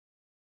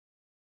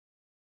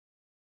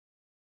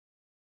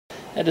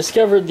I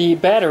discovered the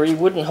battery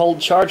wouldn't hold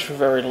charge for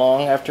very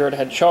long after it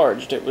had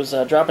charged. It was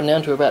dropping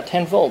down to about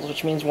 10 volts,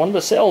 which means one of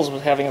the cells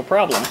was having a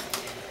problem.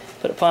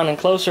 But upon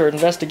closer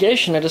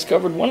investigation, I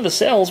discovered one of the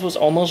cells was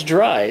almost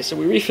dry, so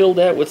we refilled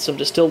that with some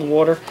distilled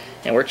water,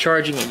 and we're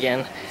charging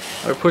again.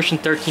 We're pushing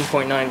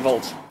 13.9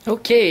 volts.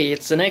 Okay,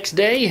 it's the next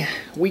day.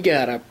 We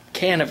got a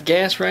can of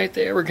gas right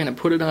there. We're going to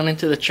put it on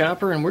into the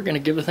chopper, and we're going to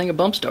give the thing a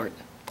bump start.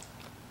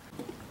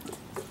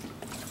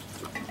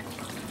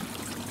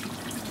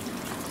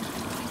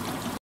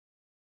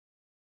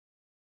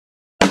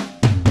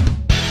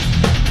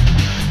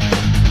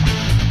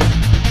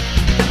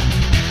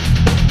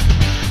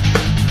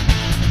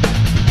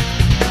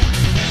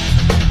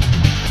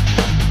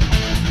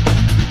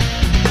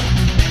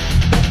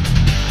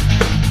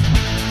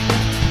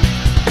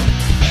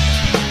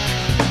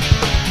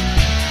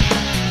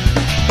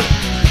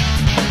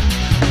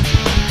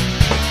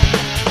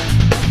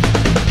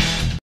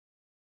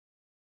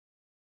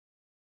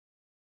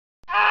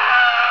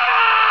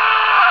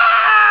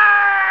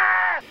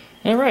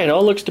 Alright,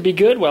 all looks to be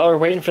good. While we're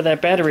waiting for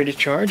that battery to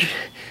charge,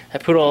 I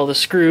put all the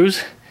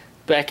screws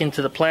back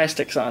into the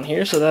plastics on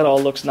here, so that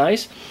all looks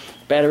nice.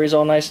 Battery's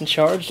all nice and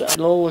charged. It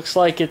all looks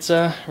like it's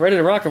ready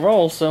to rock and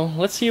roll, so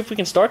let's see if we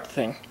can start the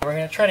thing. We're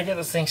going to try to get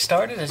this thing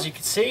started. As you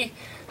can see,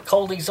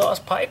 cold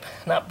exhaust pipe,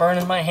 not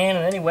burning my hand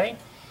in any way.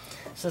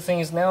 So the thing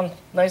is now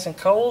nice and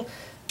cold.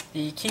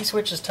 The key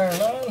switch is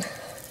turned on,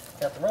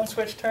 got the run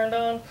switch turned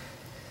on,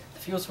 the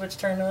fuel switch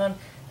turned on,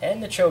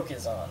 and the choke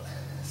is on.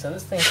 So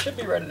this thing should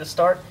be ready to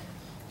start.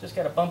 Just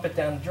got to bump it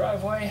down the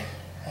driveway.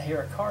 I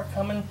hear a car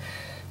coming.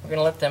 We're going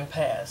to let them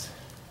pass.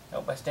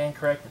 Nope, I stand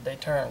corrected. They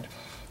turned.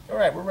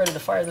 Alright, we're ready to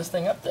fire this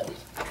thing up then.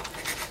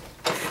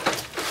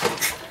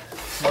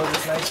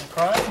 Motor's nice and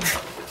primed.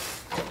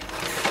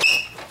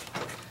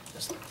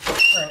 Just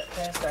turn it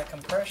past that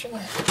compression.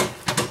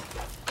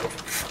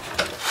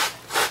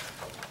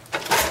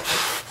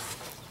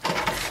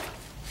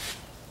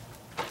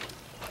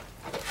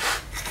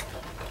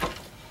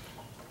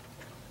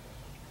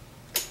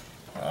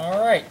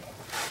 Alright.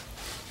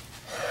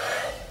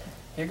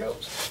 Here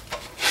goes.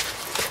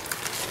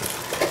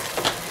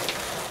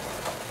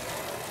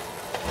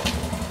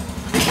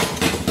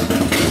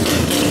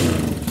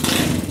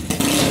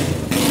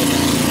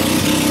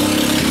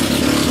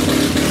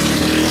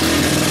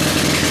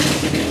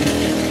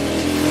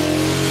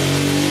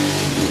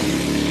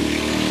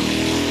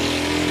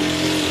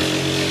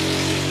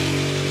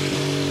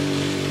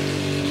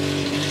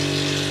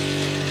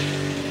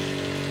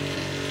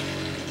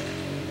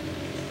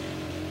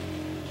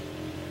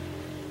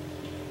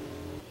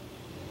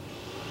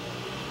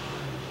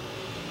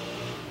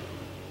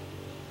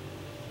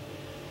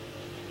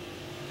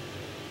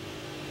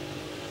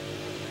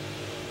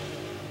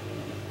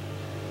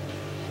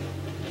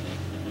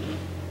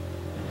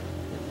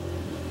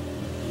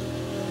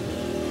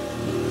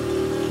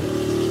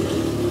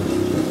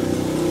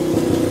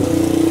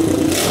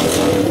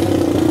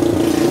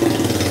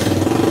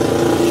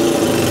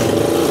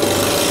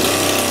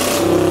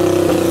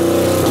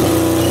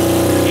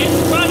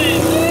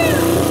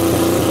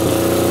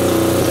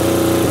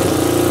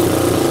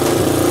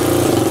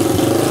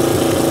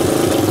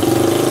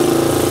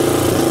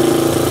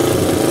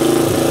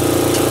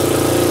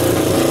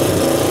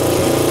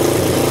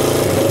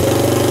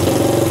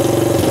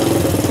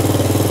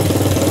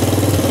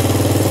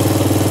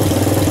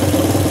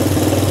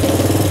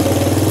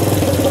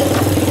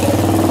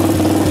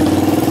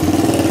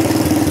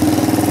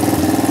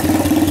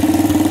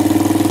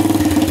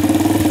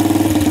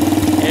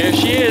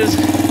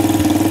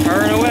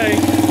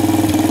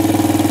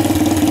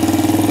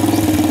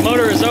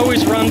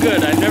 Always run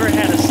good. I've never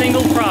had a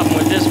single problem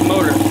with this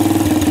motor.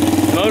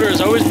 The motor has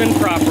always been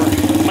proper.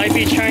 Might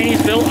be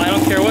Chinese built, I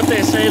don't care what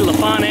they say.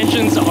 LaFon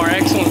engines are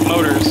excellent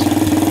motors.